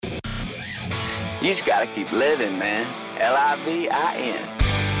You just gotta keep living, man. Livin.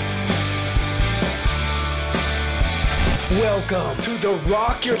 Welcome to the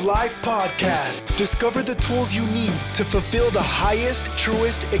Rock Your Life podcast. Discover the tools you need to fulfill the highest,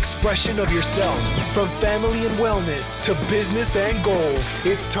 truest expression of yourself. From family and wellness to business and goals.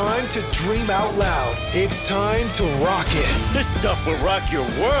 It's time to dream out loud. It's time to rock it. This stuff will rock your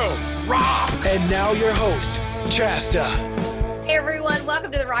world. Rock! And now your host, Chasta. Hey everyone,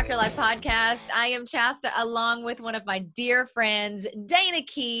 welcome to the Rock Your Life podcast. I am Chasta along with one of my dear friends, Dana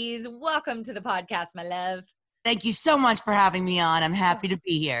Keys. Welcome to the podcast, my love. Thank you so much for having me on. I'm happy to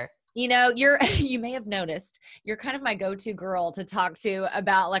be here. You know, you may have noticed, you're kind of my go-to girl to talk to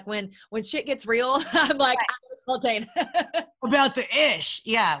about like when shit gets real. I'm like, right. I will call Dana. About the ish.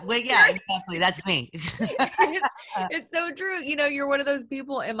 Yeah. Well, yeah, exactly. That's me. It's so true. You know, you're one of those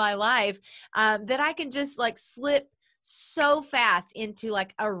people in my life that I can just like slip so fast into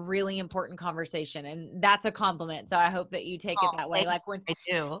like a really important conversation, and that's a compliment. So I hope that you take it that way. Like when,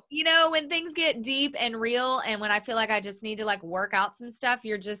 you know, when things get deep and real, and when I feel like I just need to like work out some stuff,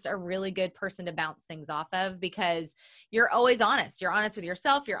 you're just a really good person to bounce things off of because you're always honest. You're honest with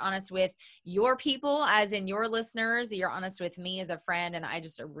yourself. You're honest with your people, as in your listeners. You're honest with me as a friend, and I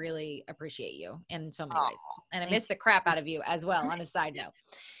just really appreciate you in so many ways. And I miss the crap out of you as well. On a side note.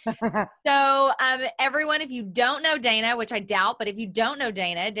 So everyone, if you don't know Dana, which I doubt, but if you don't know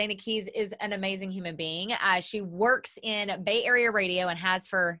Dana, Dana Keys is an amazing human being. She works in Bay Area radio and has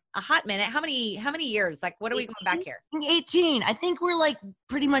for a hot minute. How many years? Like, what are we going back here? 18. I think we're like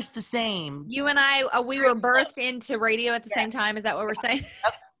pretty much the same. You and I, we were birthed into radio at the same time. Is that what we're saying?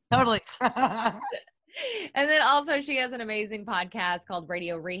 Yep, totally. And then also she has an amazing podcast called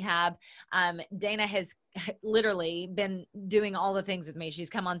Radio Rehab. Dana has literally been doing all the things with me. She's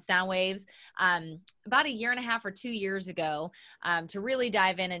come on Soundwaves about 1.5 or 2 years ago to really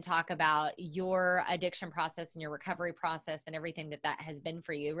dive in and talk about your addiction process and your recovery process and everything that has been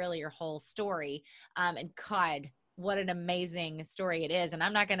for you, really your whole story. And God, what an amazing story it is. And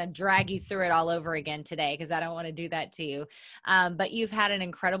I'm not going to drag you through it all over again today because I don't want to do that to you. But you've had an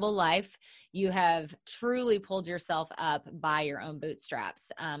incredible life. You have truly pulled yourself up by your own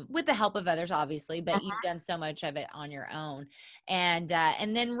bootstraps with the help of others, obviously, but you've done so much of it on your own. And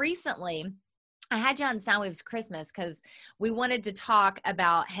then recently, I had you on Soundwaves Christmas because we wanted to talk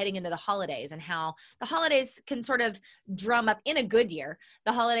about heading into the holidays and how the holidays can sort of drum up, in a good year,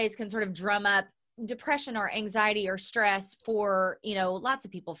 the holidays can sort of drum up depression or anxiety or stress for, you know, lots of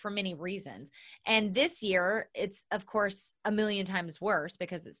people for many reasons. And this year it's of course a million times worse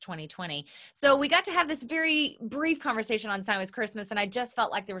because it's 2020. So we got to have this very brief conversation on Soundwaves Christmas, and I just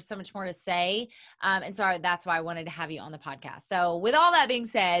felt like there was so much more to say. And so that's why I wanted to have you on the podcast. So with all that being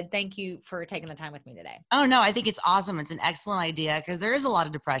said, thank you for taking the time with me today. Oh no, I think it's awesome. It's an excellent idea because there is a lot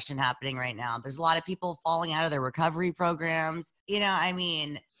of depression happening right now. There's a lot of people falling out of their recovery programs. You know, I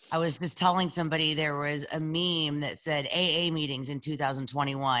mean, I was just telling somebody there was a meme that said AA meetings in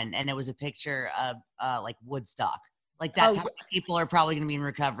 2021, and it was a picture of like Woodstock. Like that's how many people are probably going to be in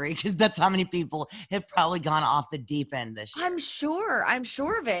recovery because that's how many people have probably gone off the deep end this year. I'm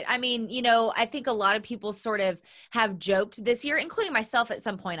sure of it. I mean, you know, I think a lot of people sort of have joked this year, including myself at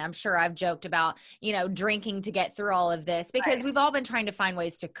some point. I'm sure I've joked about, you know, drinking to get through all of this because we've all been trying to find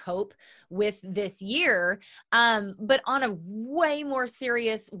ways to cope with this year. But on a way more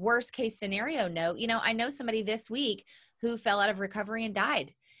serious, worst case scenario note, you know, I know somebody this week who fell out of recovery and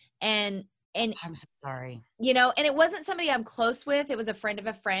died. And I'm so sorry. You know, and it wasn't somebody I'm close with. It was a friend of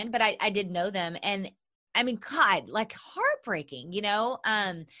a friend, but I did know them. And I mean, God, like heartbreaking, you know,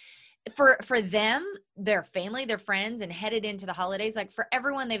 for them, their family, their friends, and headed into the holidays, like for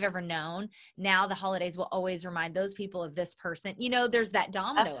everyone they've ever known, now the holidays will always remind those people of this person. You know, there's that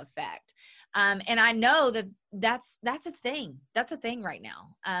domino effect. And I know that's a thing. That's a thing right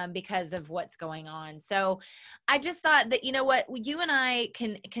now because of what's going on. So I just thought that, you know what, you and I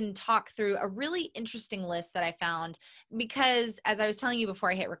can talk through a really interesting list that I found because as I was telling you before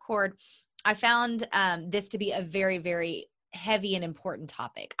I hit record, I found this to be a very, very heavy and important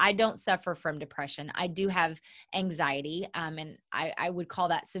topic. I don't suffer from depression. I do have anxiety, and I would call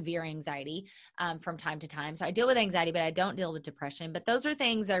that severe anxiety from time to time. So I deal with anxiety, but I don't deal with depression. But those are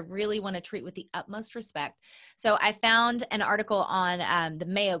things that I really want to treat with the utmost respect. So I found an article on the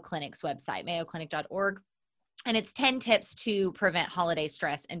Mayo Clinic's website, mayoclinic.org. And it's 10 tips to prevent holiday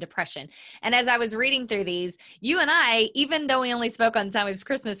stress and depression. And as I was reading through these, you and I, even though we only spoke on Soundwaves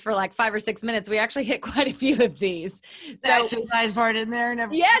Christmas for like 5 or 6 minutes, we actually hit quite a few of these. The exercise part in there?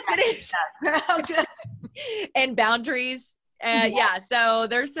 Yes, it is. Oh, good. And boundaries. Yeah, so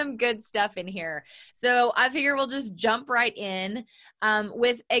there's some good stuff in here. So I figure we'll just jump right in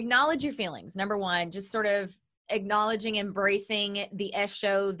with acknowledge your feelings. Number one, just sort of acknowledging, embracing the S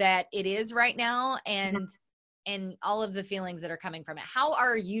show that it is right now, and all of the feelings that are coming from it. How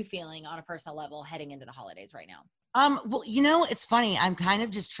are you feeling on a personal level heading into the holidays right now? Well, it's funny. I'm kind of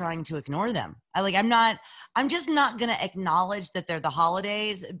just trying to ignore them. I'm just not going to acknowledge that they're the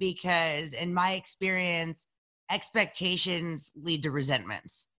holidays, because in my experience, expectations lead to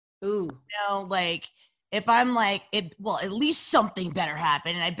resentments. Ooh. Like if I'm like, at least something better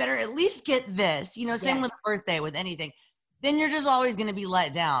happen, and I better at least get this, same with birthday, with anything, then you're just always going to be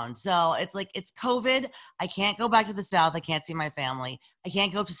let down. So it's like, it's COVID. I can't go back to the South. I can't see my family. I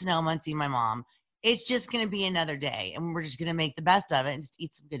can't go up to Sonoma and see my mom. It's just going to be another day, and we're just going to make the best of it and just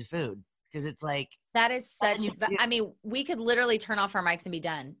eat some good food. Because it's like, that is I mean, we could literally turn off our mics and be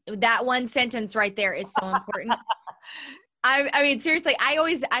done. That one sentence right there is so important. I mean, seriously, I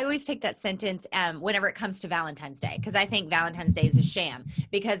always take that sentence whenever it comes to Valentine's Day, because I think Valentine's Day is a sham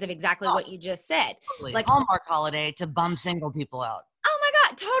because of exactly what you just said. Totally. Like Hallmark holiday to bum single people out. Oh my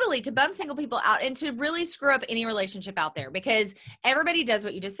God, totally. To bum single people out and to really screw up any relationship out there, because everybody does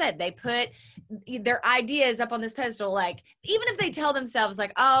what you just said. They put their ideas up on this pedestal. Like, even if they tell themselves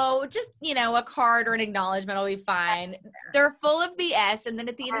like, oh, just, a card or an acknowledgement will be fine. They're full of BS. And then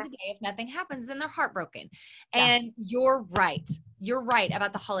at the end of the day, if nothing happens, then they're heartbroken. And you're right. You're right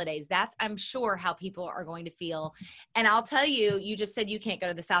about the holidays. That's, I'm sure, how people are going to feel. And I'll tell you, you just said you can't go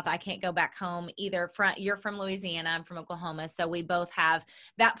to the South. I can't go back home either. You're from Louisiana. I'm from Oklahoma. So we both have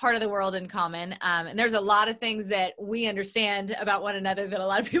that part of the world in common. And there's a lot of things that we understand about one another that a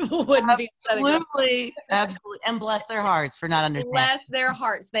lot of people wouldn't be. Absolutely. Absolutely. And bless their hearts for not understanding. Bless their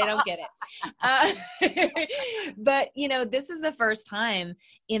hearts. They don't get it. But, this is the first time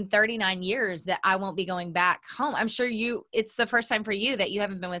in 39 years that I won't be going back home. I'm sure it's the first time for you that you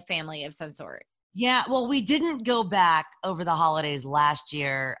haven't been with family of some sort. Yeah, well, we didn't go back over the holidays last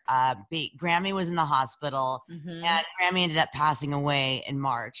year. Grammy was in the hospital, and Grammy ended up passing away in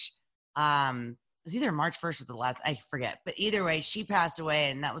March. It was either March 1st or the last, I forget. But either way, she passed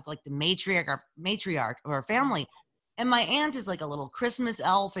away, and that was like the matriarch of our family. And my aunt is like a little Christmas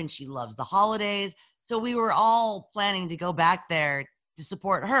elf, and she loves the holidays. So we were all planning to go back there to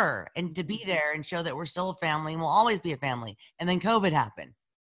support her and to be there and show that we're still a family and we'll always be a family. And then COVID happened.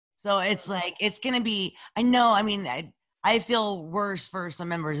 So it's like, it's going to be, I feel worse for some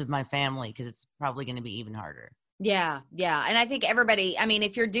members of my family because it's probably going to be even harder. Yeah. Yeah. And I think everybody,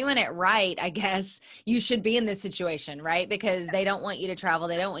 if you're doing it right, I guess you should be in this situation, right? Because they don't want you to travel.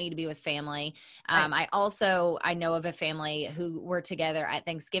 They don't want you to be with family. Right. I know of a family who were together at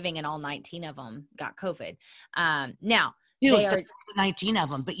Thanksgiving and all 19 of them got COVID. Now, except for the 19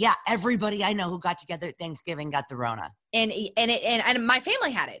 of them. But yeah, everybody I know who got together at Thanksgiving got the Rona. And my family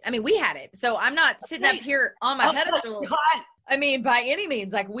had it. We had it. So I'm not sitting up here on my pedestal. By any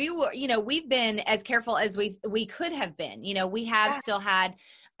means, like we were, we've been as careful as we could have been. We have still had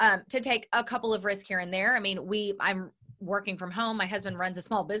to take a couple of risks here and there. I'm working from home. My husband runs a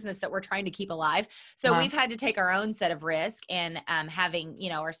small business that we're trying to keep alive. So we've had to take our own set of risk, and having,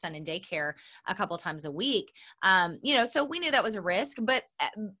 our son in daycare a couple times a week. So we knew that was a risk, but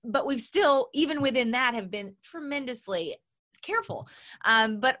we've still, even within that, have been tremendously careful.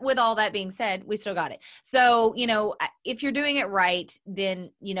 But with all that being said, we still got it. So, if you're doing it right,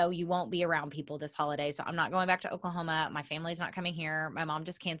 then, you won't be around people this holiday. So I'm not going back to Oklahoma. My family's not coming here. My mom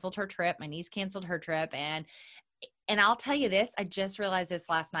just canceled her trip. My niece canceled her trip. And I'll tell you this, I just realized this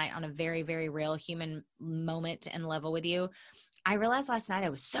last night on a very, very real human moment and level with you. I realized last night I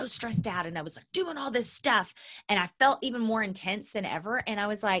was so stressed out and I was like doing all this stuff and I felt even more intense than ever. And I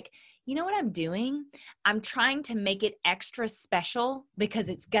was like, you know what I'm doing? I'm trying to make it extra special because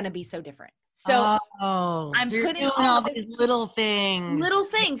it's going to be so different. So I'm putting all these little things.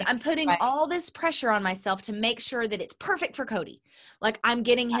 I'm putting all this pressure on myself to make sure that it's perfect for Cody. Like I'm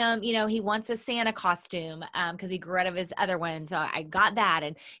getting him, he wants a Santa costume because he grew out of his other one. So I got that.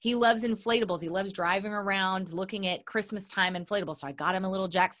 And he loves inflatables. He loves driving around looking at Christmas time inflatables. So I got him a little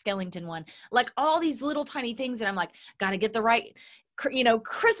Jack Skellington one. Like all these little tiny things that I'm like, got to get the right,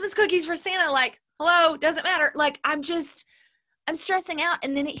 Christmas cookies for Santa. Like, hello, doesn't matter. Like I'm stressing out.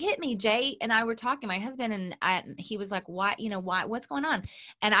 And then it hit me, Jay and I were talking, my husband, and he was like, why, what's going on?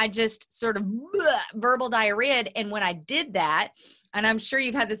 And I just sort of verbal diarrhea. And when I did that, and I'm sure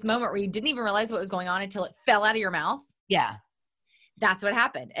you've had this moment where you didn't even realize what was going on until it fell out of your mouth. Yeah. That's what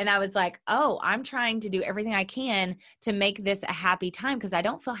happened. And I was like, oh, I'm trying to do everything I can to make this a happy time because I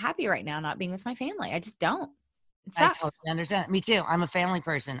don't feel happy right now not being with my family. I just don't. It I sucks. totally understand. Me too. I'm a family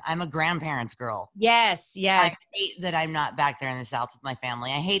person. I'm a grandparents girl. Yes, yes, I hate that I'm not back there in the South with my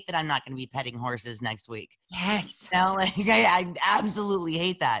family. I hate that I'm not going to be petting horses next week. yes. You know, like I absolutely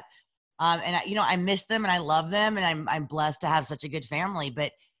hate that. And I miss them and I love them, and I'm blessed to have such a good family.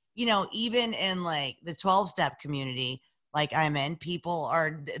 But even in like the 12-step community, like I'm in, people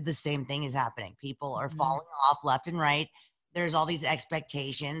are the same thing is happening. People are falling off left and right. There's all these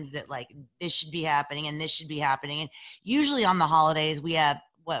expectations that like this should be happening and this should be happening. And usually on the holidays, we have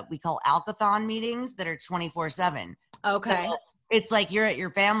what we call alkathon meetings that are 24/7. Okay. So it's like you're at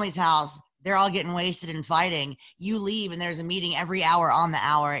your family's house. They're all getting wasted and fighting. You leave and there's a meeting every hour on the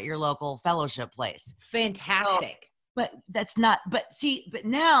hour at your local fellowship place. Fantastic. But but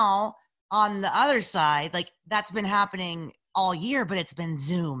now on the other side, like that's been happening all year, but it's been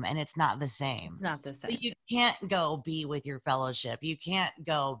Zoom and it's not the same. It's not the same. But you can't go be with your fellowship. You can't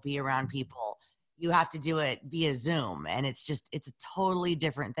go be around people. You have to do it via Zoom. And it's a totally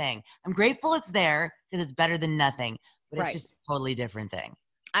different thing. I'm grateful it's there because it's better than nothing, but Right. it's just a totally different thing.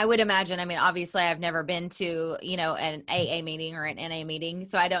 I would imagine, I mean, obviously I've never been to, an AA meeting or an NA meeting,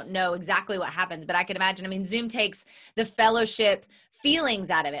 so I don't know exactly what happens, but I could imagine, I mean, Zoom takes the fellowship feelings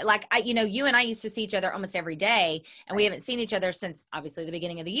out of it. Like, you and I used to see each other almost every day, and we haven't seen each other since obviously the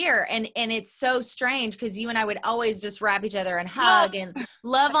beginning of the year. And it's so strange because you and I would always just wrap each other and hug and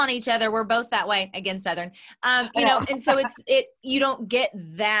love on each other. We're both that way, again, Southern, and so you don't get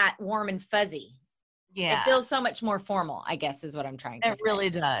that warm and fuzzy. Yeah. It feels so much more formal, I guess, is what I'm trying to say. It really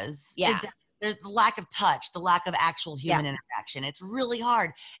does. Yeah. It does. There's the lack of touch, the lack of actual human interaction. It's really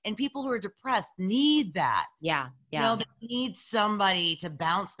hard. And people who are depressed need that. Yeah. They need somebody to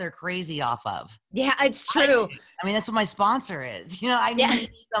bounce their crazy off of. Yeah, it's true. I mean, that's what my sponsor is. I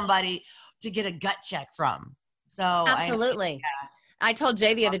need somebody to get a gut check from. So Absolutely. I told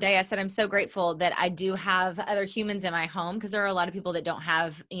Jay the other day, I said, I'm so grateful that I do have other humans in my home, because there are a lot of people that don't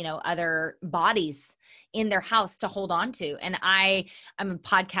have, other bodies in their house to hold on to. And I'm a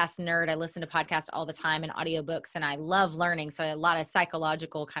podcast nerd. I listen to podcasts all the time and audiobooks, and I love learning. So I have a lot of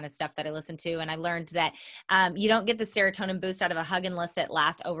psychological kind of stuff that I listen to. And I learned that you don't get the serotonin boost out of a hug unless it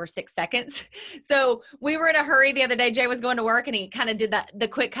lasts over 6 seconds. So we were in a hurry the other day. Jay was going to work and he kind of did the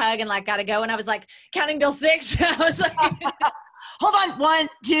quick hug and like, got to go. And I was like counting till 6. I was like, hold on, 1,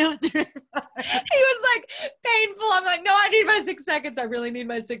 2, 3. He was like painful. I'm like, no, I need my 6 seconds. I really need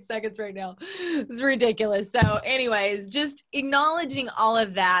my 6 seconds right now. It's ridiculous. So anyways, just acknowledging all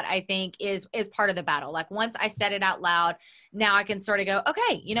of that, I think is part of the battle. Like once I said it out loud, now I can sort of go,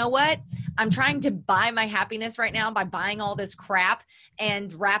 okay, you know what? I'm trying to buy my happiness right now by buying all this crap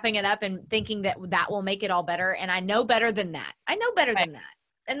and wrapping it up and thinking that will make it all better. And I know better than that. than that.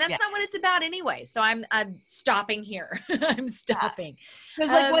 And that's not what it's about anyway. So I'm stopping here. I'm stopping. Because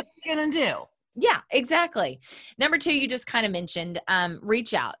what are you going to do? Yeah, exactly. Number 2, you just kind of mentioned,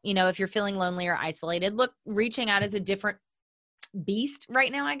 reach out. If you're feeling lonely or isolated, look, reaching out is a different beast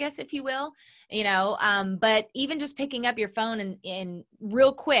right now, I guess, if you will, but even just picking up your phone and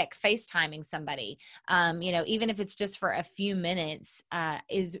real quick FaceTiming somebody, even if it's just for a few minutes,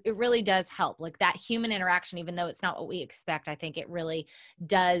 it really does help. Like that human interaction, even though it's not what we expect, I think it really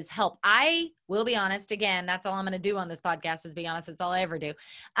does help. I will be honest, again, that's all I'm going to do on this podcast is be honest. It's all I ever do.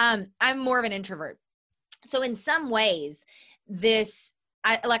 I'm more of an introvert. So in some ways,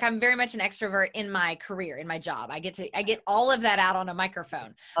 I'm very much an extrovert in my career, in my job. I get all of that out on a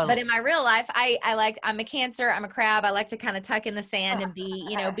microphone. Oh. But in my real life, I'm a Cancer, I'm a crab. I like to kind of tuck in the sand and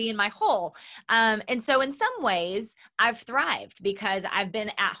be in my hole. And so in some ways I've thrived because I've been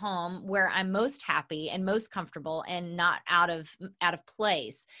at home where I'm most happy and most comfortable and not out of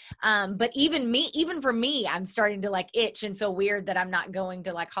place. But even for me, I'm starting to like itch and feel weird that I'm not going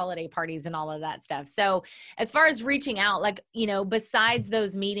to like holiday parties and all of that stuff. So as far as reaching out, like, besides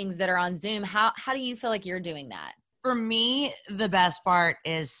those meetings that are on Zoom, how do you feel like you're doing that? For me, the best part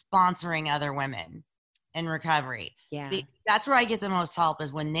is sponsoring other women in recovery. Yeah. That's where I get the most help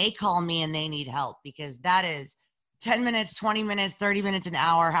is when they call me and they need help, because that is 10 minutes, 20 minutes, 30 minutes, an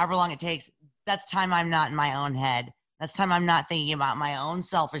hour, however long it takes. That's time I'm not in my own head. That's time I'm not thinking about my own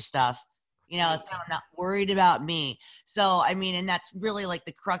selfish stuff. It's time I'm not worried about me. So, and that's really like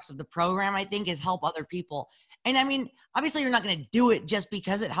the crux of the program, I think, is help other people. And obviously you're not going to do it just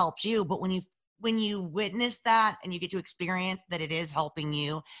because it helps you, but when you witness that and you get to experience that it is helping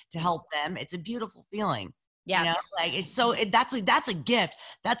you to help them, it's a beautiful feeling. Yeah. That's a gift.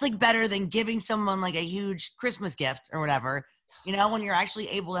 That's like better than giving someone like a huge Christmas gift or whatever, when you're actually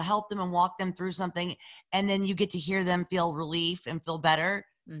able to help them and walk them through something, and then you get to hear them feel relief and feel better.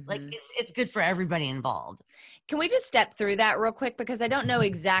 Like Mhm. it's good for everybody involved. Can we just step through that real quick? Because I don't know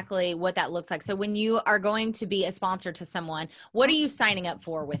exactly what that looks like. So when you are going to be a sponsor to someone, what are you signing up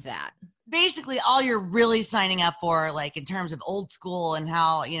for with that? Basically all you're really signing up for, like in terms of old school and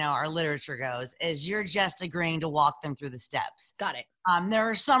how, you know, our literature goes, is you're just agreeing to walk them through the steps. Got it. There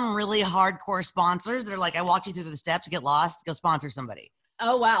are some really hardcore sponsors that are like, I walked you through the steps, get lost, go sponsor somebody.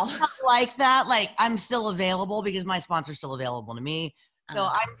 Oh, wow. Not like that. Like I'm still available because my sponsor's still available to me. So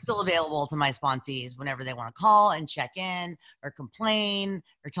I'm still available to my sponsees whenever they want to call and check in or complain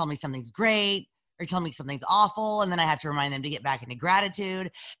or tell me something's great or tell me something's awful. And then I have to remind them to get back into gratitude.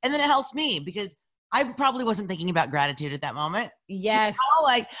 And then it helps me because I probably wasn't thinking about gratitude at that moment. Yes. You know,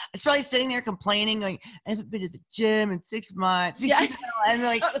 like I was probably sitting there complaining, like, I haven't been to the gym in 6 months. Yeah. You know? And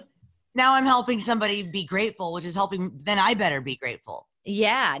like, now I'm helping somebody be grateful, which is helping, then I better be grateful.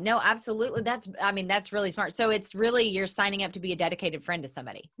 Yeah, no, absolutely. That's really smart. So it's really, you're signing up to be a dedicated friend to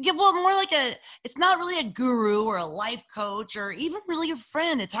somebody. Yeah, well, more like it's not really a guru or a life coach or even really a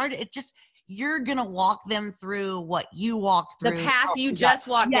friend. It's hard. It's just, you're going to walk them through what you walked through. The path you just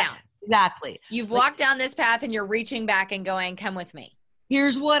walked down. Exactly. You've walked down this path and you're reaching back and going, come with me.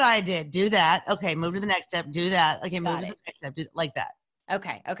 Here's what I did. Do that. Okay, move to the next step. Do that. Okay, move to the next step. Do like that.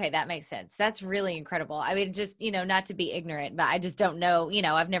 Okay. That makes sense. That's really incredible. I mean, just, you know, not to be ignorant, but I just don't know, you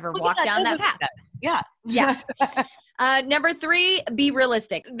know, I've never walked down that path. Yeah. Yeah. Number 3, be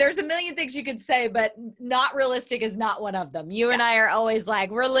realistic. There's a million things you could say, but not realistic is not one of them. You and I are always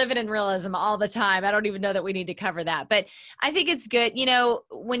like, we're living in realism all the time. I don't even know that we need to cover that, but I think it's good. You know,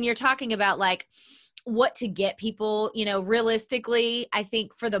 when you're talking about like what to get people, you know, realistically, I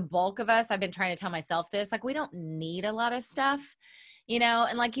think for the bulk of us, I've been trying to tell myself this, like, we don't need a lot of stuff. You know,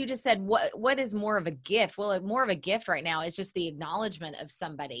 and like you just said, what is more of a gift? Well, more of a gift right now is just the acknowledgement of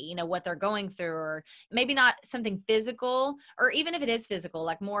somebody, you know, what they're going through, or maybe not something physical, or even if it is physical,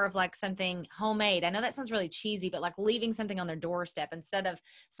 like more of like something homemade. I know that sounds really cheesy, but like leaving something on their doorstep instead of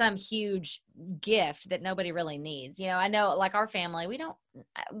some huge gift that nobody really needs. You know, I know like our family, we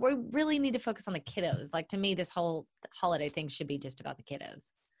really need to focus on the kiddos. Like to me, this whole holiday thing should be just about the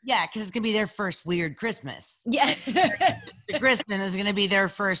kiddos. Yeah, because it's going to be their first weird Christmas. Yeah. The Christmas is going to be their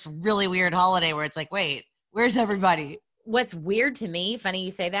first really weird holiday where it's like, wait, where's everybody? What's weird to me, funny you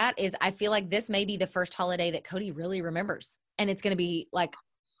say that, is I feel like this may be the first holiday that Cody really remembers. And it's going to be like.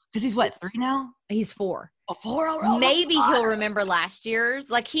 Because he's what, 3 now? He's 4. Oh, 4? Oh, maybe he'll remember last year's.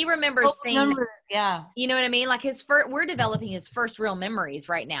 Like he remembers things. Yeah. You know what I mean? Like we're developing his first real memories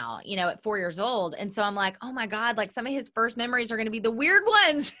right now, you know, at 4 years old. And so I'm like, oh my God, like some of his first memories are going to be the weird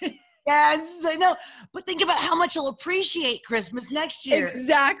ones. Yes, I know. But think about how much he'll appreciate Christmas next year.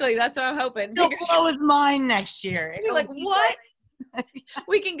 Exactly. That's what I'm hoping. He'll blow his mind next year. He'll be like, what?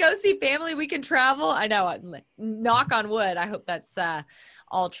 We can go see family. We can travel. I know. Knock on wood. I hope that's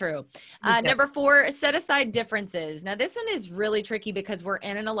all true. Number 4, set aside differences. Now, this one is really tricky because we're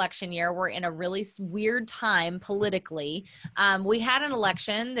in an election year. We're in a really weird time politically. We had an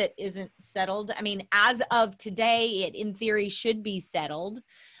election that isn't settled. I mean, as of today, it in theory should be settled.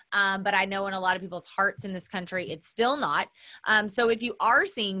 But I know in a lot of people's hearts in this country, it's still not. So if you are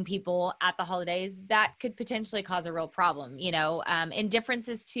seeing people at the holidays, that could potentially cause a real problem, you know, and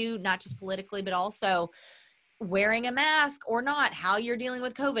differences too, not just politically, but also wearing a mask or not, how you're dealing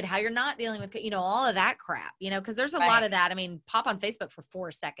with COVID, how you're not dealing with, you know, all of that crap, you know, because there's a lot of that. I mean, pop on Facebook for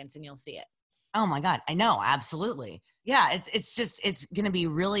 4 seconds and you'll see it. Oh my God. I know. Absolutely. Yeah. It's going to be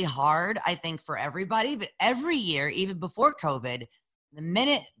really hard, I think, for everybody, but every year, even before COVID, the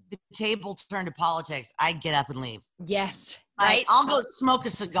minute the table turned to politics, I'd get up and leave. Yes. Right. I'll go smoke a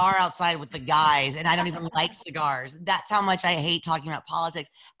cigar outside with the guys, and I don't even like cigars. That's how much I hate talking about politics.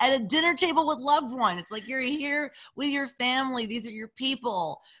 At a dinner table with loved ones, it's like you're here with your family. These are your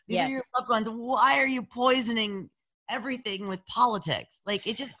people. These are your loved ones. Why are you poisoning everything with politics? Like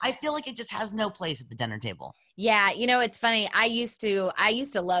I feel like it just has no place at the dinner table. Yeah. You know, it's funny. I used to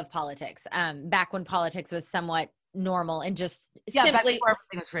love politics. Back when politics was somewhat normal and just simply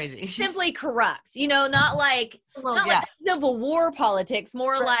crazy. Simply corrupt, you know, not like Civil War politics,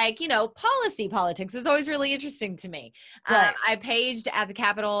 more like, you know, policy politics was always really interesting to me. I paged at the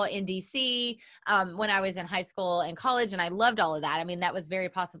Capitol in DC when I was in high school and college, and I loved all of that. I mean, that was very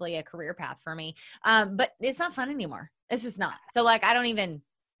possibly a career path for me. But it's not fun anymore. It's just not. So like, I don't even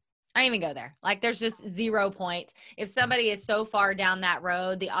go there. Like there's just 0 point. If somebody is so far down that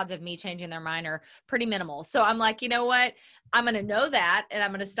road, the odds of me changing their mind are pretty minimal. So I'm like, you know what? I'm going to know that, and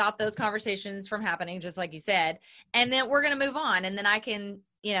I'm going to stop those conversations from happening, just like you said. And then we're going to move on. And then I can,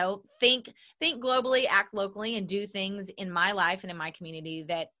 you know, think globally, act locally, and do things in my life and in my community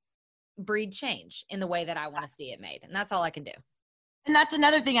that breed change in the way that I want to see it made. And that's all I can do. And that's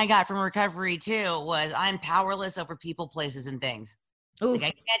another thing I got from recovery too, was I'm powerless over people, places, and things. Ooh. Like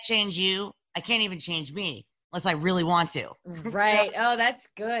I can't change you. I can't even change me unless I really want to. Right. Oh, that's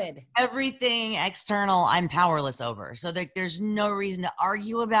good. Everything external, I'm powerless over. So there's no reason to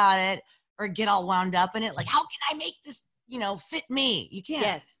argue about it or get all wound up in it. Like, how can I make this, fit me? You can't.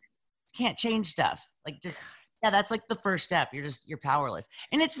 Yes. You can't change stuff. Like that's like the first step. You're powerless.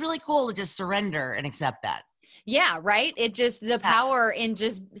 And it's really cool to just surrender and accept that. Yeah, right. It just the power in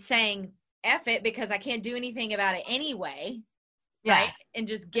just saying F it because I can't do anything about it anyway. Yeah. Right. And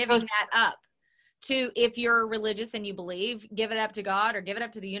just giving that up to, if you're religious and you believe, give it up to God or give it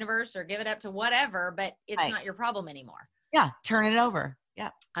up to the universe or give it up to whatever, but it's not your problem anymore. Yeah. Turn it over.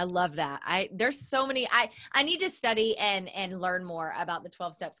 Yeah. I love that. There's so many, I need to study and learn more about the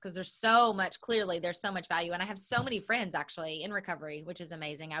 12 steps because there's so much value. And I have so many friends actually in recovery, which is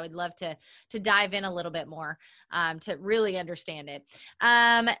amazing. I would love to dive in a little bit more, to really understand it.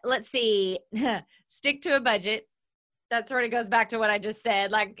 Let's see, stick to a budget. That sort of goes back to what I just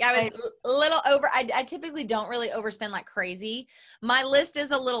said. Like I was a little over, I typically don't really overspend like crazy. My list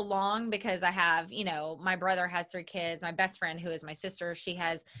is a little long because I have, my brother has 3 kids. My best friend, who is my sister, she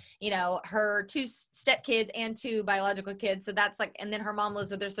has, her 2 step kids and 2 biological kids. So that's like, and then her mom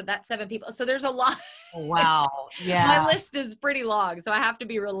lives with her. So that's 7 people. So there's a lot. Wow. Yeah. My list is pretty long. So I have to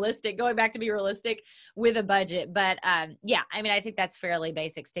be realistic, going back to be realistic with a budget. But yeah, I mean, I think that's fairly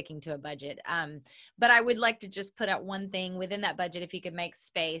basic, sticking to a budget. But I would like to just put out one thing within that budget, if you could make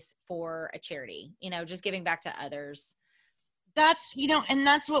space for a charity, just giving back to others. That's, and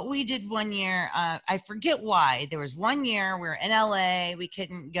that's what we did one year. I forget why. There was one year we were in LA. We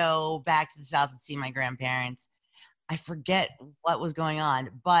couldn't go back to the South and see my grandparents. I forget what was going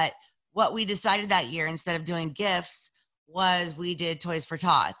on, but what we decided that year, instead of doing gifts, was we did Toys for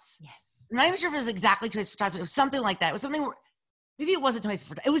Tots. Yes. I'm not even sure if it was exactly Toys for Tots, but it was something like that. It was something, maybe it wasn't Toys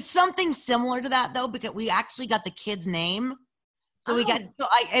for Tots. It was something similar to that though, because we actually got the kid's name. So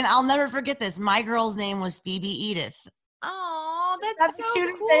and I'll never forget this. My girl's name was Phoebe Edith. Oh, that's so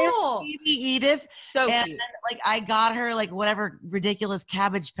cool. Phoebe Edith. So cute. Like I got her like whatever ridiculous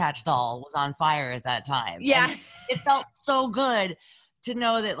Cabbage Patch doll was on fire at that time. Yeah. And it felt so good to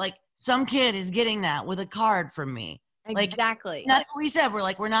know that like some kid is getting that with a card from me. Exactly. Like, that's what we said. We're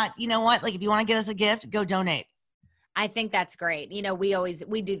like, we're not, you know what? Like if you want to get us a gift, go donate. I think that's great.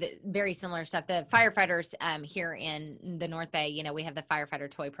 We do the very similar stuff. The firefighters here in the North Bay, we have the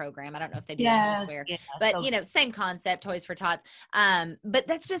firefighter toy program. I don't know if they do that elsewhere, but same concept, Toys for Tots. But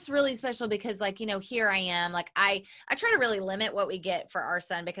that's just really special because here I am, like I try to really limit what we get for our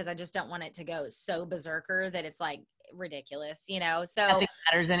son because I just don't want it to go so berserker that it's like ridiculous, so nothing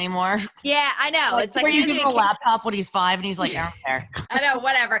matters anymore. Yeah, I know. Like, it's like where you give him a laptop when he's 5 and he's like, I don't care. I know,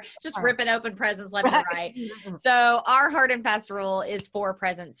 whatever. Just ripping open presents left and right. So our hard and fast rule is 4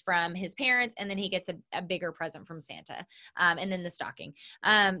 presents from his parents, and then he gets a bigger present from Santa, and then the stocking.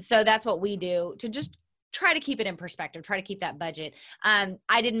 So that's what we do to just try to keep it in perspective, try to keep that budget.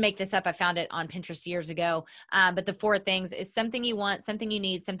 I didn't make this up. I found it on Pinterest years ago. But the 4 things is something you want, something you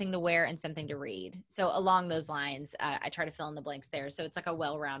need, something to wear, and something to read. So along those lines, I try to fill in the blanks there. So it's like a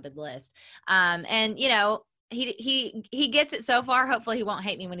well-rounded list. And he gets it so far. Hopefully he won't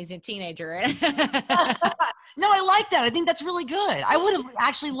hate me when he's a teenager. No, I like that. I think that's really good. I would have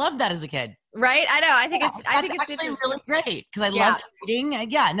actually loved that as a kid. Right? I know. I think it's actually really great because I love reading.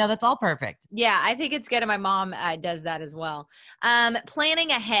 Yeah, no, that's all perfect. Yeah, I think it's good. And my mom does that as well.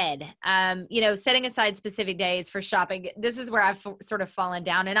 Planning ahead, setting aside specific days for shopping. This is where I've sort of fallen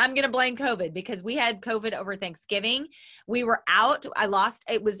down, and I'm going to blame COVID because we had COVID over Thanksgiving. We were out.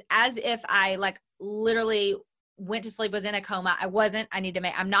 It was as if I literally went to sleep, was in a coma.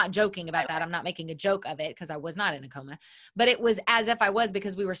 I'm not joking about that. I'm not making a joke of it because I was not in a coma, but it was as if I was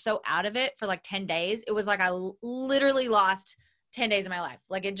because we were so out of it for 10 days. It was like I literally lost 10 days of my life.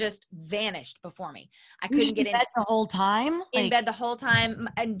 Like it just vanished before me. I couldn't get in bed the whole time. In bed the whole time.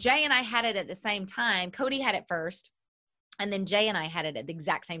 And Jay and I had it at the same time. Cody had it first. And then Jay and I had it at the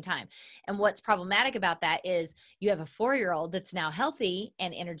exact same time. And what's problematic about that is you have a 4-year-old that's now healthy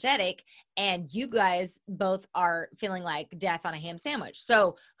and energetic, and you guys both are feeling like death on a ham sandwich.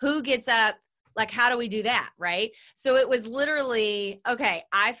 So who gets up? How do we do that? Right. So it was literally, okay,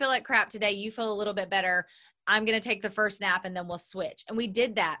 I feel like crap today. You feel a little bit better. I'm going to take the first nap and then we'll switch. And we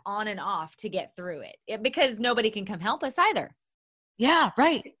did that on and off to get through it because nobody can come help us either. Yeah,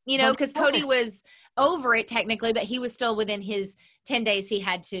 right. You know, because Looking Cody forward. was over it technically, but he was still within his 10 days he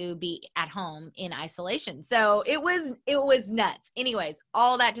had to be at home in isolation. So it was nuts. Anyways,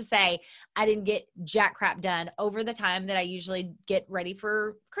 all that to say, I didn't get jack crap done over the time that I usually get ready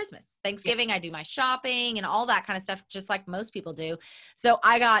for Christmas. Thanksgiving, I do my shopping and all that kind of stuff, just like most people do. So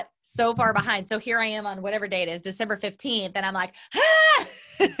I got so far behind. So here I am on whatever date it is, December 15th, and I'm like, ah!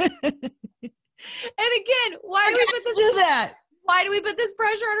 And again, why do we put this Do that. why do we put this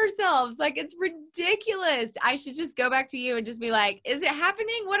pressure on ourselves? Like, it's ridiculous. I should just go back to you and just be like, is it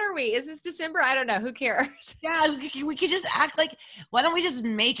happening? What are we? Is this December? I don't know. Who cares? Yeah, we could just act like, why don't we just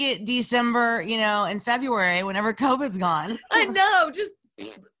make it December, in February, whenever COVID's gone? I know. Just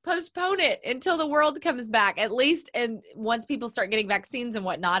postpone it until the world comes back, at least. And once people start getting vaccines and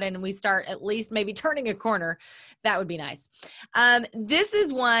whatnot, and we start at least maybe turning a corner, that would be nice. This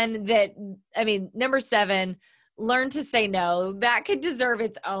is one that, number 7, learn to say no. That could deserve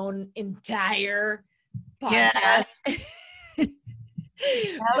its own entire podcast. Yes.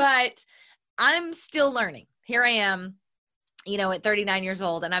 But I'm still learning. Here I am, at 39 years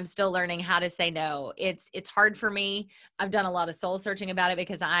old, and I'm still learning how to say no. It's hard for me. I've done a lot of soul searching about it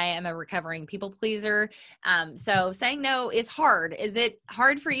because I am a recovering people pleaser. So saying no is hard. Is it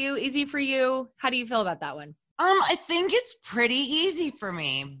hard for you? Easy for you? How do you feel about that one? I think it's pretty easy for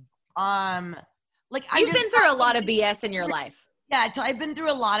me. You've been through a lot of BS in your life. Yeah, so I've been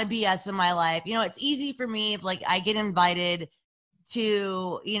through a lot of BS in my life. It's easy for me if I get invited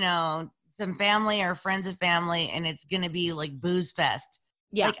to, some family or friends of family, and it's going to be like booze fest.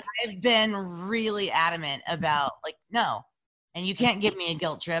 Yeah. I've been really adamant about no, and you can't give me a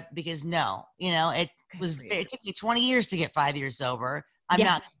guilt trip because no, it took me 20 years to get 5 years sober. I'm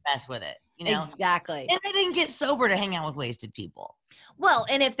not going to mess with it. Exactly. And I didn't get sober to hang out with wasted people. Well,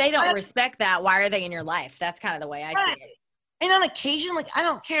 and if they don't respect that, why are they in your life? That's kind of the way I see it. And on occasion, I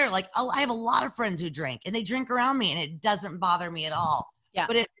don't care. I have a lot of friends who drink, and they drink around me, and it doesn't bother me at all. Yeah.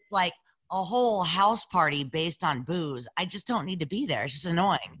 But if it's a whole house party based on booze, I just don't need to be there. It's just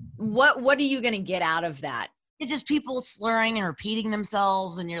annoying. What are you going to get out of that? It's just people slurring and repeating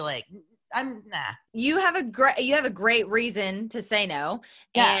themselves, and you're like, I'm nah. You have a great reason to say no,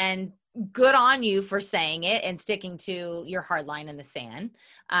 and good on you for saying it and sticking to your hard line in the sand,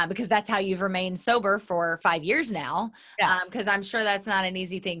 because that's how you've remained sober for 5 years now. Because I'm sure that's not an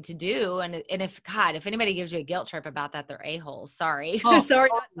easy thing to do. And if anybody gives you a guilt trip about that, they're a-holes. Sorry. Oh, sorry.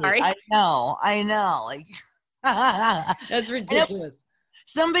 I know. That's ridiculous.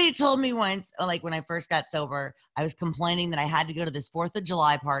 Somebody told me once, when I first got sober, I was complaining that I had to go to this 4th of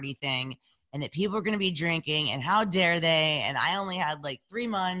July party thing, and that people are going to be drinking, and how dare they? And I only had 3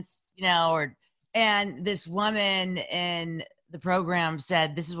 months, and this woman in the program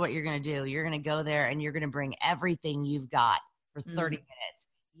said, this is what you're going to do. You're going to go there and you're going to bring everything you've got for 30 minutes.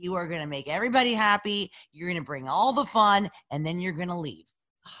 You are going to make everybody happy. You're going to bring all the fun, and then you're going to leave.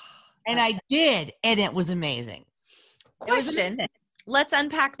 And I did. And it was amazing. Question. Let's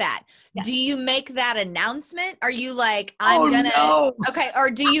unpack that. Yeah. Do you make that announcement? Are you like, no. Okay.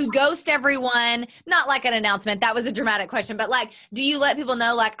 Or do you ghost everyone? Not like an announcement. That was a dramatic question, but do you let people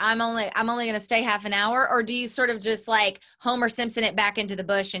know, I'm only going to stay half an hour? Or do you sort of just Homer Simpson it back into the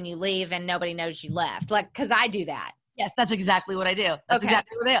bush and you leave and nobody knows you left? Cause I do that. Yes, that's exactly what I do. That's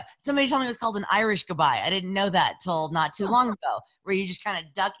exactly what I do. Somebody told me it was called an Irish goodbye. I didn't know that till not too long ago, where you just kind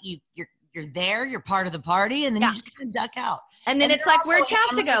of duck, you're there, you're part of the party, and then you just kind of duck out. And then it's where'd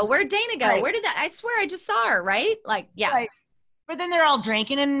Chasta go? Where'd Dana go? Right. Where did that? I swear I just saw her, right? Right. But then they're all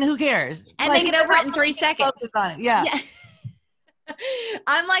drinking, and who cares? And they get over it in 3 seconds. Yeah.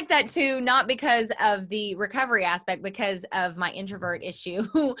 I'm like that too, not because of the recovery aspect, because of my introvert issue.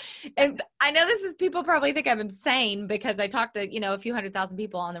 And I know people probably think I'm insane because I talk to, a few 100,000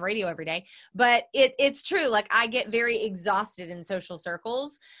 people on the radio every day, but it's true. I get very exhausted in social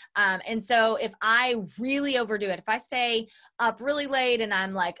circles. And so if I really overdo it, if I stay up really late and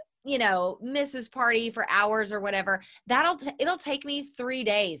I'm miss his party for hours or whatever, it'll take me 3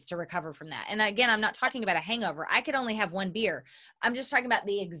 days to recover from that. And again, I'm not talking about a hangover. I could only have 1 beer. I'm just talking about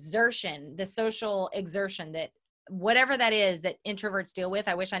the exertion, the social exertion, that whatever that is that introverts deal with.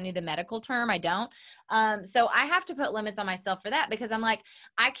 I wish I knew the medical term. I don't. So I have to put limits on myself for that, because I'm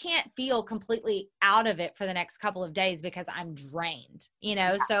I can't feel completely out of it for the next couple of days because I'm drained,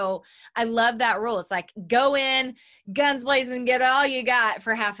 So I love that rule. It's go in, guns blazing, get all you got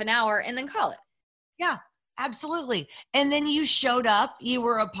for half an hour and then call it. Yeah, absolutely. And then you showed up, you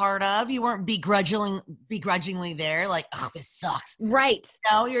were a part of, you weren't begrudgingly there. Oh, this sucks. Right.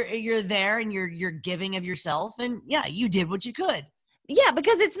 No, you're there and you're giving of yourself. And yeah, you did what you could. Yeah,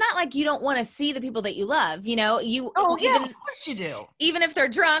 because it's not like you don't want to see the people that you love, you know, Oh, yeah, of course you do. Even if they're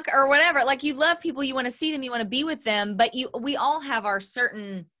drunk or whatever, like you love people, you want to see them, you want to be with them, but we all have our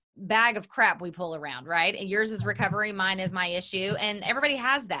certain bag of crap we pull around, right? And yours is recovery, mine is my issue, and everybody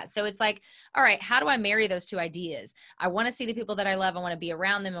has that. So it's like, all right, how do I marry those two ideas? I want to see the people that I love. I want to be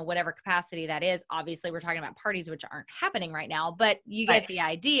around them in whatever capacity that is. Obviously, we're talking about parties, which aren't happening right now, but you get the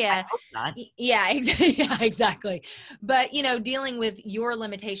idea. I hope not. Yeah, exactly. But, you know, dealing with your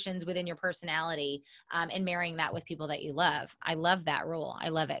limitations within your personality and marrying that with people that you love. I love that rule. I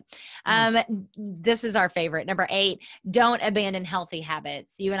love it. This is our favorite. Number 8, don't abandon healthy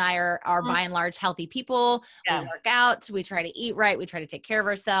habits. You and I are by and large healthy people. Yeah. We work out. We try to eat right. We try to take care of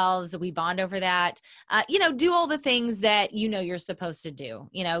ourselves. We bond over that. You know, do all the things that you know you're supposed to do.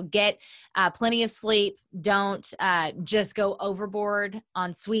 You know, get plenty of sleep. Don't just go overboard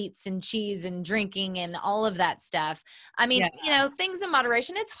on sweets and cheese and drinking and all of that stuff. I mean, you know, things in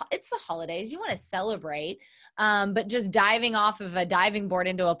moderation. It's the holidays. You want to celebrate. But just diving off of a diving board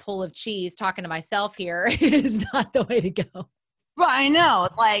into a pool of cheese, talking to myself here, is not the way to go. Well, I know.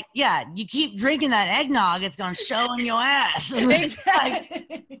 Like, yeah, you keep drinking that eggnog, it's going to show in your ass.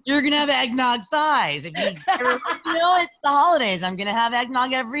 Exactly. You're going to have eggnog thighs. If you know, it's the holidays. I'm going to have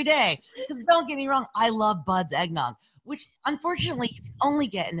eggnog every day. Because don't get me wrong, I love Bud's eggnog, which unfortunately you can only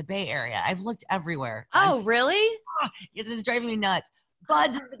get in the Bay Area. I've looked everywhere. Oh, really? Yes, it's driving me nuts.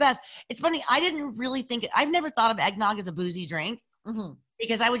 Bud's is the best. It's funny. I didn't really think it. I've never thought of eggnog as a boozy drink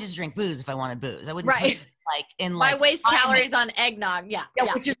because I would just drink booze if I wanted booze. I wouldn't put it like in like my waste calories on eggnog. Yeah,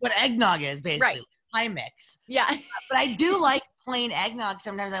 which is what eggnog is basically. Right. High mix. Yeah. But I do like plain eggnog.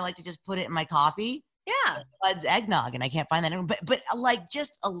 Sometimes I like to just put it in my coffee. Yeah. Bud's eggnog, and I can't find that anymore. But like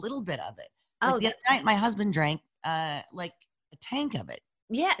just a little bit of it. Like Oh, the other night, my husband drank like a tank of it.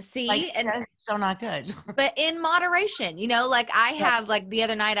 Yeah, see, Like, and that's so not good. but in moderation, you know, like I have, like the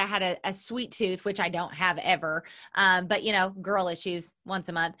other night I had a sweet tooth, which I don't have ever. But you know, girl issues once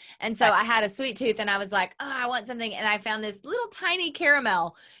a month. And so I had a sweet tooth and I was like, oh, I want something. And I found this little tiny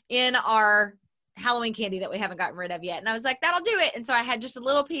caramel in our Halloween candy that we haven't gotten rid of yet. And I was like, that'll do it. And so I had just a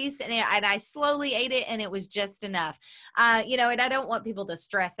little piece and I slowly ate it and it was just enough. You know, and I don't want people to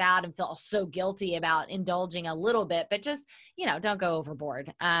stress out and feel so guilty about indulging a little bit, but just, you know, don't go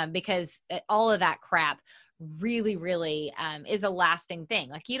overboard because all of that crap really is a lasting thing.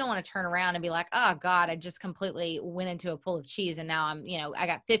 Like you don't want to turn around and be like, oh God, I just completely went into a pool of cheese and now I'm, you know, I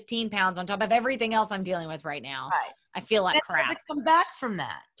got 15 pounds on top of everything else I'm dealing with right now. Right. I feel like crap. To come back from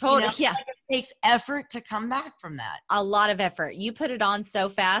that. Totally. You know? Yeah. Like it takes effort to come back from that. A lot of effort. You put it on so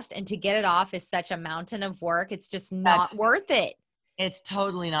fast and to get it off is such a mountain of work. It's just not worth it. It's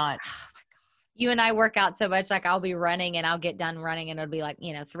totally not. You and I work out so much, like I'll be running and I'll get done running and it'll be like,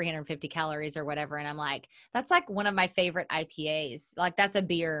 you know, 350 calories or whatever. And I'm like, that's like one of my favorite IPAs. Like that's a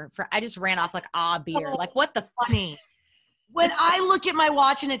beer I just ran off like beer. Like what the funny. When I look at my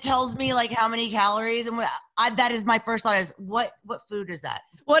watch and it tells me like how many calories and that is my first thought is what food is that?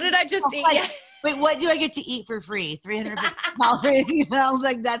 What did I just eat? Like, wait, what do I get to eat for free? 350 calories. You know,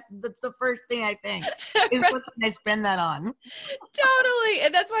 like that's the first thing I think is what can I spend that on? Totally.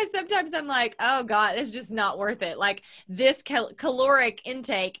 And that's why sometimes I'm like, oh God, it's just not worth it. Like this caloric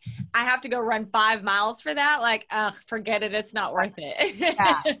intake, I have to go run 5 miles for that. Like, forget it. It's not worth it.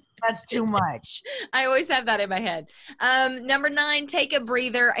 Yeah. That's too much. I always have that in my head. Number 9, take a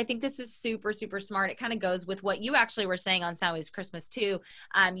breather. I think this is super, super smart. It kind of goes with what you actually were saying on Soundwaves Christmas too.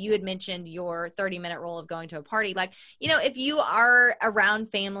 You had mentioned your 30-minute rule of going to a party. Like, you know, if you are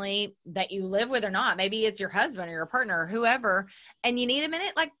around family that you live with or not, maybe it's your husband or your partner or whoever, and you need a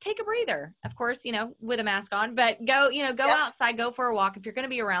minute, like take a breather. Of course, you know, with a mask on, but go outside, go for a walk. If you're going to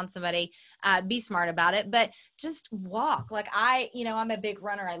be around somebody, be smart about it, but just walk. Like I'm a big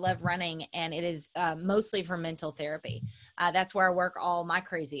runner. I love running and it is mostly for mental therapy. That's where I work all my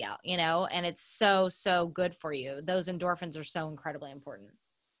crazy out, you know, and it's so good for you. Those endorphins are so incredibly important.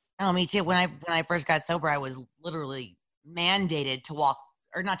 Oh, me too. When I first got sober, I was literally mandated to walk,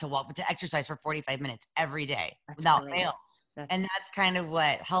 or not to walk, but to exercise for 45 minutes every day without fail. And that's kind of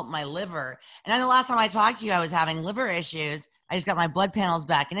what helped my liver. And then the last time I talked to you, I was having liver issues. I just got my blood panels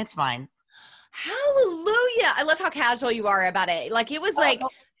back and it's fine. Hallelujah. I love how casual you are about it. Like it was like,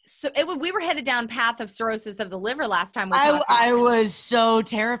 we were headed down path of cirrhosis of the liver last time we talked. I was so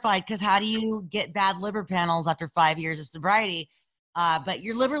terrified because how do you get bad liver panels after 5 years of sobriety? But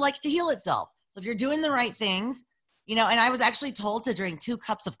your liver likes to heal itself. So if you're doing the right things, you know, and I was actually told to drink 2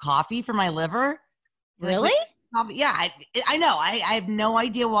 cups of coffee for my liver. Really? Yeah, I know. I have no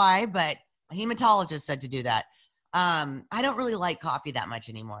idea why, but a hematologist said to do that. I don't really like coffee that much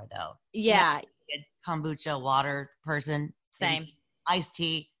anymore, though. Yeah. Kombucha water person. Same. iced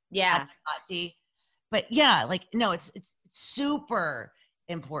tea, Yeah. hot tea. But yeah, like, no, it's super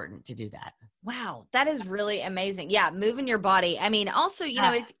important to do that. Wow, that is really amazing. Yeah, moving your body. I mean, also, you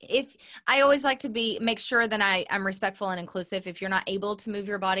know, if I always like to make sure that I'm respectful and inclusive. If you're not able to move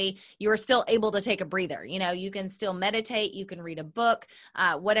your body, you are still able to take a breather. You know, you can still meditate, you can read a book,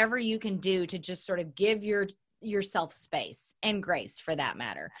 whatever you can do to just sort of give yourself space and grace, for that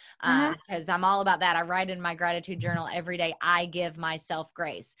matter. Because I'm all about that. I write in my gratitude journal every day, I give myself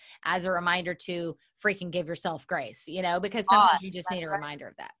grace, as a reminder to freaking give yourself grace, you know, because sometimes you just need a reminder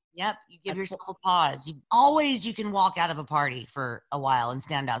of that. Yep. You give yourself a pause. You can walk out of a party for a while and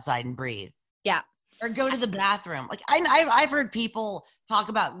stand outside and breathe. Yeah. Or go to the bathroom. Like I've heard people talk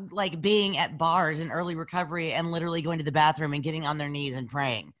about like being at bars in early recovery and literally going to the bathroom and getting on their knees and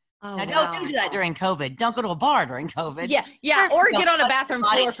praying. Oh, now, wow. don't do that during COVID. Don't go to a bar during COVID. Yeah. Or get on a bathroom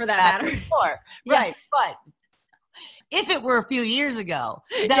floor, for that matter. Floor. Right. But if it were a few years ago,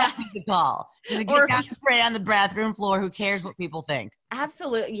 that would be the call. Just get down and pray on the bathroom floor. Who cares what people think?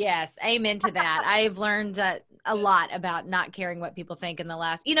 Absolutely. Yes. Amen to that. I've learned a lot about not caring what people think in the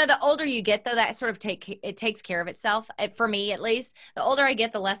last, you know, the older you get, though, that sort of takes care of itself. For me, at least, the older I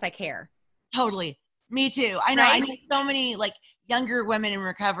get, the less I care. Totally. Me too. I know. Right? I know so many like younger women in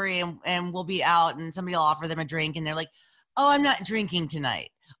recovery and we'll be out and somebody will offer them a drink and they're like, oh, I'm not drinking tonight.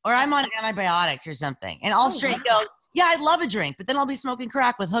 Or I'm on antibiotics or something. And I'll straight go, yeah, I'd love a drink, but then I'll be smoking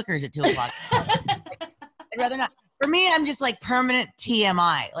crack with hookers at 2:00. I'd rather not. For me, I'm just like permanent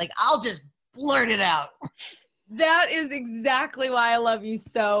TMI. Like I'll just blurt it out. That is exactly why I love you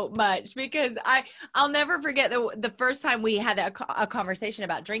so much, because I'll never forget the first time we had a conversation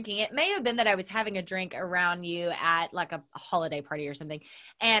about drinking. It may have been that I was having a drink around you at like a holiday party or something.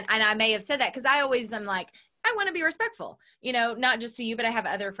 And I may have said that because I always am like, I want to be respectful, you know, not just to you, but I have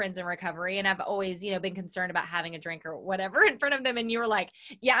other friends in recovery and I've always, you know, been concerned about having a drink or whatever in front of them. And you were like,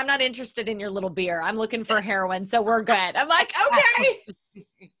 yeah, I'm not interested in your little beer. I'm looking for heroin. So we're good. I'm like, okay,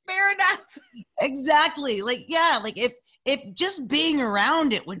 fair enough. Exactly. Like, yeah, like if just being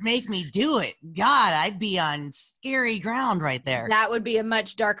around it would make me do it, God, I'd be on scary ground right there. That would be a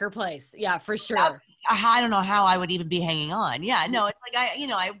much darker place. Yeah, for sure. I don't know how I would even be hanging on. Yeah, no, it's like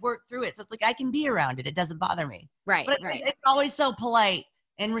I work through it. So it's like I can be around it. It doesn't bother me. Right. But it's always so polite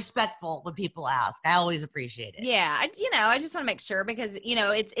and respectful when people ask. I always appreciate it. Yeah. I just want to make sure because, you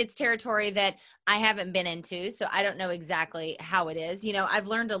know, it's territory that I haven't been into. So I don't know exactly how it is. You know, I've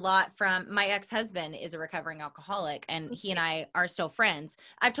learned a lot from my ex-husband is a recovering alcoholic and he and I are still friends.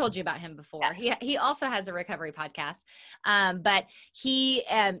 I've told you about him before. He also has a recovery podcast. But he,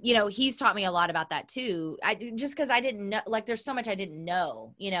 you know, he's taught me a lot about that too. Just cause I didn't know, like there's so much I didn't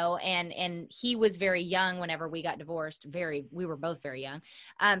know, you know, and he was very young whenever we got divorced. We were both very young.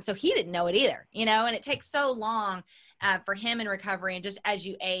 So he didn't know it either, you know, and it takes so long for him in recovery and just as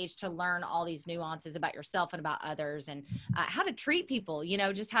you age to learn all these nuances about yourself and about others and how to treat people, you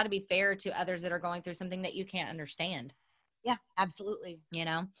know, just how to be fair to others that are going through something that you can't understand. Yeah, absolutely. You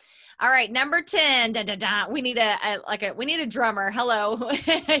know, all right. Number 10, we need we need a drummer. Hello.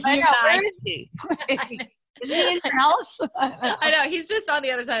 Where is he? Is he in your house? I know. He's just on the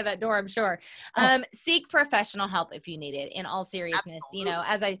other side of that door, I'm sure. Seek professional help if you need it, in all seriousness. Absolutely. You know,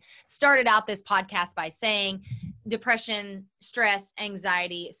 as I started out this podcast by saying, depression, stress,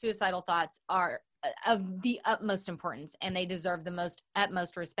 anxiety, suicidal thoughts are of the utmost importance and they deserve the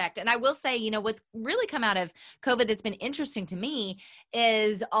utmost respect. And I will say, you know, what's really come out of COVID that's been interesting to me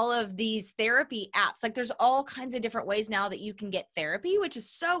is all of these therapy apps. Like there's all kinds of different ways now that you can get therapy, which is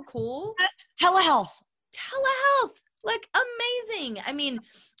so cool. Telehealth, like amazing. I mean,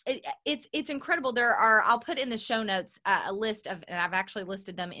 it's incredible. I'll put in the show notes a list of, and I've actually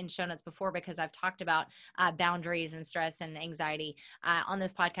listed them in show notes before because I've talked about boundaries and stress and anxiety on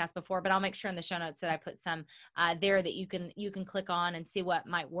this podcast before, but I'll make sure in the show notes that I put some there that you can click on and see what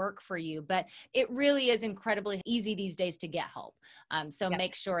might work for you. But it really is incredibly easy these days to get help.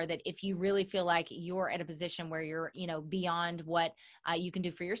 Make sure that if you really feel like you're at a position where you're, you know, beyond what you can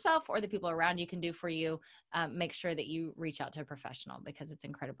do for yourself or the people around you can do for you, make sure that you reach out to a professional because it's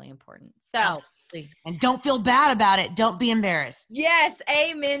incredibly important. So, and don't feel bad about it. Don't be embarrassed. Yes.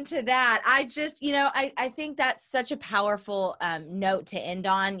 Amen to that. I just, you know, I think that's such a powerful note to end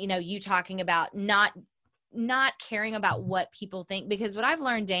on, you know, you talking about not not caring about what people think, because what I've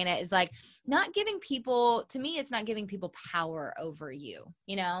learned, Dana, is like not giving people, to me, it's not giving people power over you,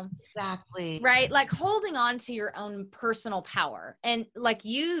 you know? Exactly. Right? Like holding on to your own personal power. And like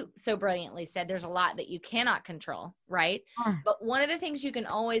you so brilliantly said, there's a lot that you cannot control, right? But one of the things you can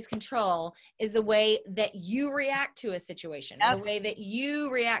always control is the way that you react to a situation, or the way that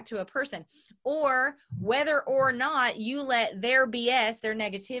you react to a person, or whether or not you let their BS, their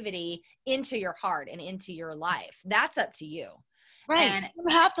negativity into your heart and into your life. That's up to you. Right. And you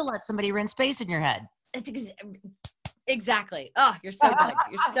don't have to let somebody rent space in your head. it's exactly. Oh, you're so good.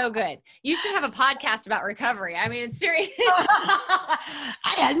 You're so good. You should have a podcast about recovery. I mean, it's serious.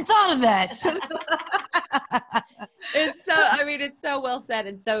 I hadn't thought of that. It's so well said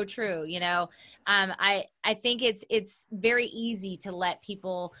and so true. You know, I think it's very easy to let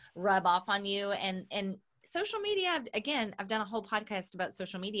people rub off on you, and social media, again, I've done a whole podcast about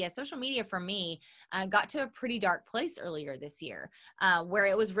social media. Social media for me got to a pretty dark place earlier this year where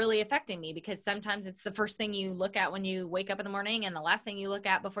it was really affecting me, because sometimes it's the first thing you look at when you wake up in the morning and the last thing you look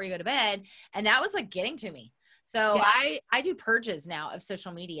at before you go to bed. And that was like getting to me. So yeah. I do purges now of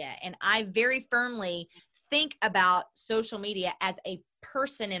social media, and I very firmly think about social media as a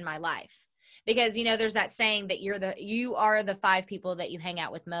person in my life, because, you know, there's that saying that you are the 5 people that you hang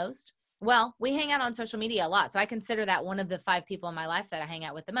out with most. Well, we hang out on social media a lot. So I consider that one of the 5 people in my life that I hang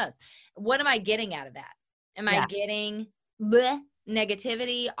out with the most. What am I getting out of that? Am I getting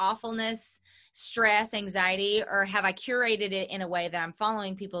negativity, awfulness, stress, anxiety, or have I curated it in a way that I'm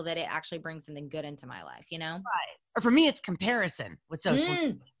following people that it actually brings something good into my life, you know? Right. Or for me, it's comparison with social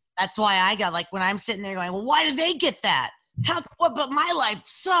media. That's why I got, like, when I'm sitting there going, well, why did they get that? But my life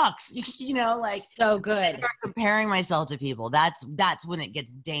sucks. You know, like, so good. I start comparing myself to people. That's when it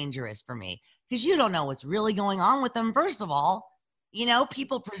gets dangerous for me, because you don't know what's really going on with them. First of all, you know,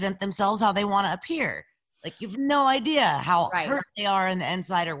 people present themselves how they want to appear. Like, you have no idea how hurt they are in the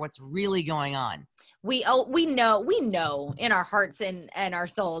inside or what's really going on. We know in our hearts and our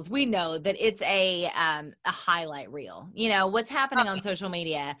souls, we know that it's a highlight reel. You know, what's happening on social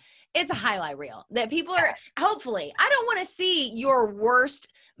media, it's a highlight reel that people are, hopefully, I don't want to see your worst,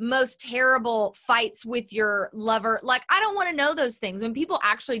 most terrible fights with your lover. Like, I don't want to know those things. When people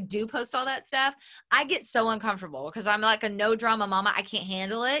actually do post all that stuff, I get so uncomfortable, because I'm like a no drama mama. I can't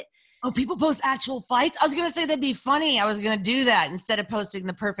handle it. Oh, people post actual fights? I was going to say that'd be funny. I was going to do that instead of posting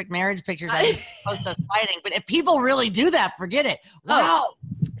the perfect marriage pictures. I post us fighting. But if people really do that, forget it. Wow. Oh,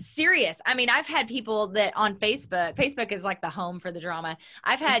 serious. I mean, I've had people that on Facebook is like the home for the drama.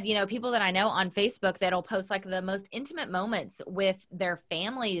 I've had, you know, people that I know on Facebook that'll post like the most intimate moments with their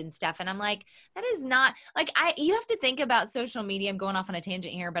family and stuff. And I'm like, that is not like, you have to think about social media. I'm going off on a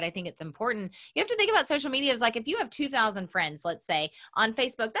tangent here, but I think it's important. You have to think about social media as like, if you have 2,000 friends, let's say on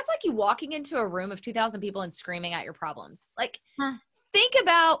Facebook, that's like you walking into a room of 2,000 people and screaming out your problems. Like, think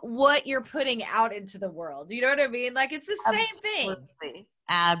about what you're putting out into the world. You know what I mean? Like, it's the same thing.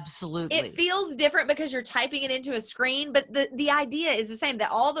 Absolutely. It feels different because you're typing it into a screen, but the idea is the same,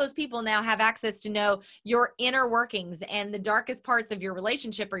 that all those people now have access to know your inner workings and the darkest parts of your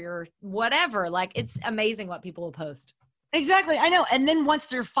relationship or your whatever. Like, it's amazing what people will post. Exactly. I know. And then once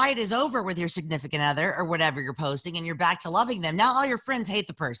their fight is over with your significant other or whatever you're posting and you're back to loving them, now all your friends hate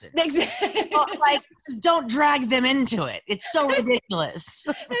the person. Exactly. Like, just don't drag them into it. It's so ridiculous.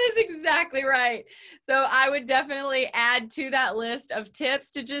 That is exactly right. So I would definitely add to that list of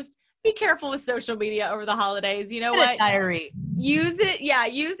tips to just be careful with social media over the holidays. You know what? Diary. Use it. Yeah.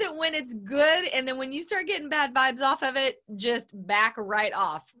 Use it when it's good. And then when you start getting bad vibes off of it, just back right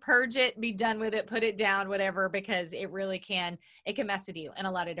off, purge it, be done with it, put it down, whatever, because it really can mess with you in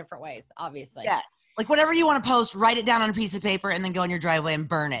a lot of different ways, obviously. Yes. Like, whatever you want to post, write it down on a piece of paper and then go in your driveway and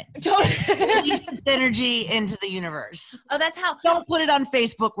burn it. Use this energy into the universe. Oh, that's how. Don't put it on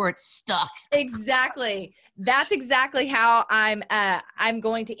Facebook where it's stuck. Exactly. That's exactly how I'm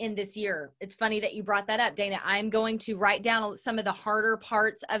going to end this year. It's funny that you brought that up, Dana. I'm going to write down some of the harder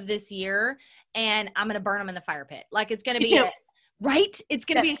parts of this year, and I'm going to burn them in the fire pit. Like, it's going to be right? It's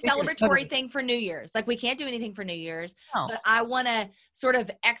going to be a celebratory thing for New Year's. Like, we can't do anything for New Year's, but I want to sort of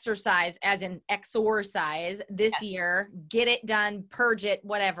exercise, as in exorcise this year, get it done, purge it,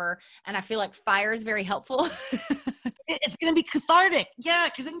 whatever. And I feel like fire is very helpful. It's going to be cathartic. Yeah.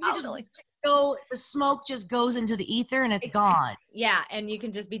 Because then you just go, the smoke just goes into the ether and it's gone. Yeah. And you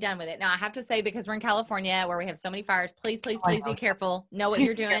can just be done with it. Now, I have to say, because we're in California where we have so many fires, please be careful. Know what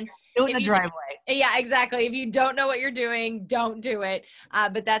you're doing. Do it in the driveway. Yeah, exactly. If you don't know what you're doing, don't do it.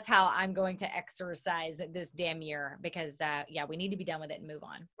 But that's how I'm going to exercise this damn year, because we need to be done with it and move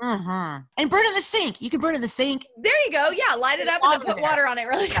on. Mm-hmm. And burn it in the sink. You can burn it in the sink. There you go. Yeah. Light it up and then put water on it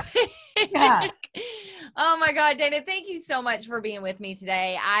really quick. Yeah. Oh my God, Dana, thank you so much for being with me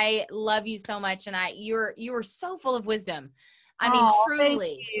today. I love you so much. And you were so full of wisdom. I mean,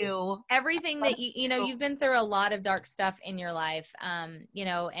 truly. Thank you. Everything that you've been through a lot of dark stuff in your life,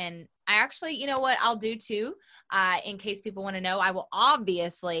 and I actually, you know what I'll do too, in case people want to know, I will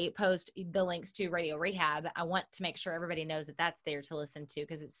obviously post the links to Radio Rehab. I want to make sure everybody knows that that's there to listen to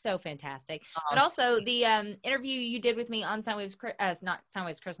because it's so fantastic. But also the interview you did with me on Soundwaves, not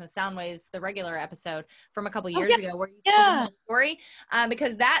Soundwaves Christmas, Soundwaves, the regular episode from a couple years ago where you told the whole story,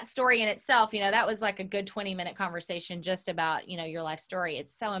 because that story in itself, that was like a good 20-minute conversation just about, your life story.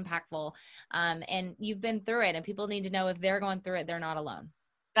 It's so impactful. And you've been through it, and people need to know if they're going through it, they're not alone.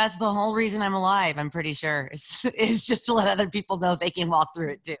 That's the whole reason I'm alive, I'm pretty sure, is just to let other people know they can walk through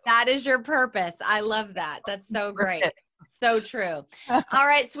it too. That is your purpose. I love that. That's so great. So true. All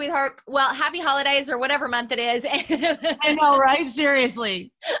right, sweetheart. Well, happy holidays or whatever month it is. I know, right?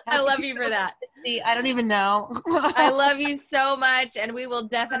 Seriously. I love you for that. I don't even know. I love you so much, and we will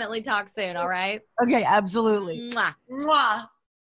definitely talk soon, all right? Okay, absolutely. Mwah. Mwah.